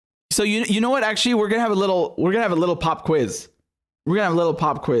So you know what? Actually, we're gonna have a little pop quiz. We're gonna have a little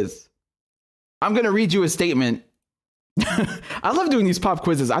pop quiz. I'm gonna read you a statement. I love doing these pop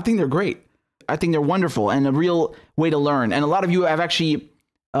quizzes. I think they're great. I think they're wonderful and a real way to learn. And a lot of you have actually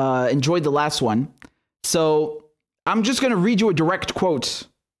enjoyed the last one. So I'm just gonna read you a direct quote,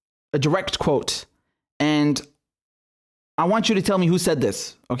 and I want you to tell me who said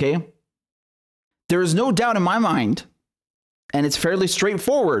this. Okay? There is no doubt in my mind, and it's fairly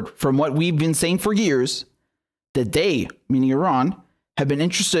straightforward from what we've been saying for years, that they, meaning Iran, have been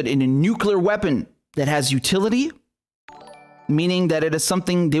interested in a nuclear weapon that has utility, meaning that it is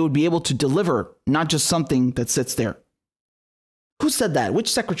something they would be able to deliver, not just something that sits there. Who said that?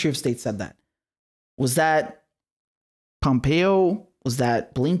 Which Secretary of State said that? Was that Pompeo? Was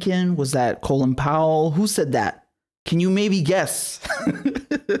that Blinken? Was that Colin Powell? Who said that? Can you maybe guess?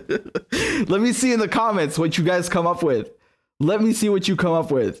 Let me see in the comments what you guys come up with. Let me see what you come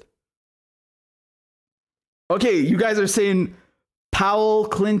up with. Okay, you guys are saying Powell,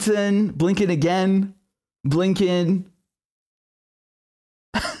 Clinton, Blinken again, Blinken.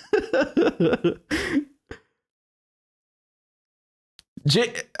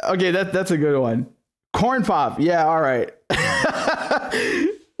 Okay, that's a good one. Corn Pop, yeah, all right.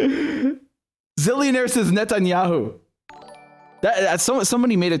 Zillionaire says Netanyahu.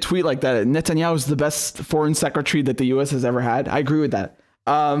 Somebody made a tweet like that. Netanyahu is the best foreign secretary that the U.S. has ever had. I agree with that.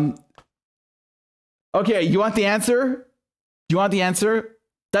 Okay, you want the answer? You want the answer?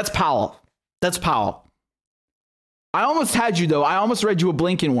 That's Powell. That's Powell. I almost had you, though. I almost read you a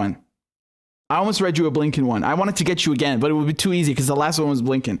Blinken one. I wanted to get you again, but it would be too easy because the last one was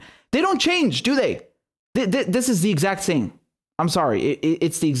Blinken. They don't change, do they? This is the exact same. I'm sorry.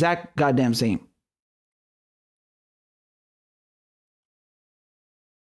 It's the exact goddamn same.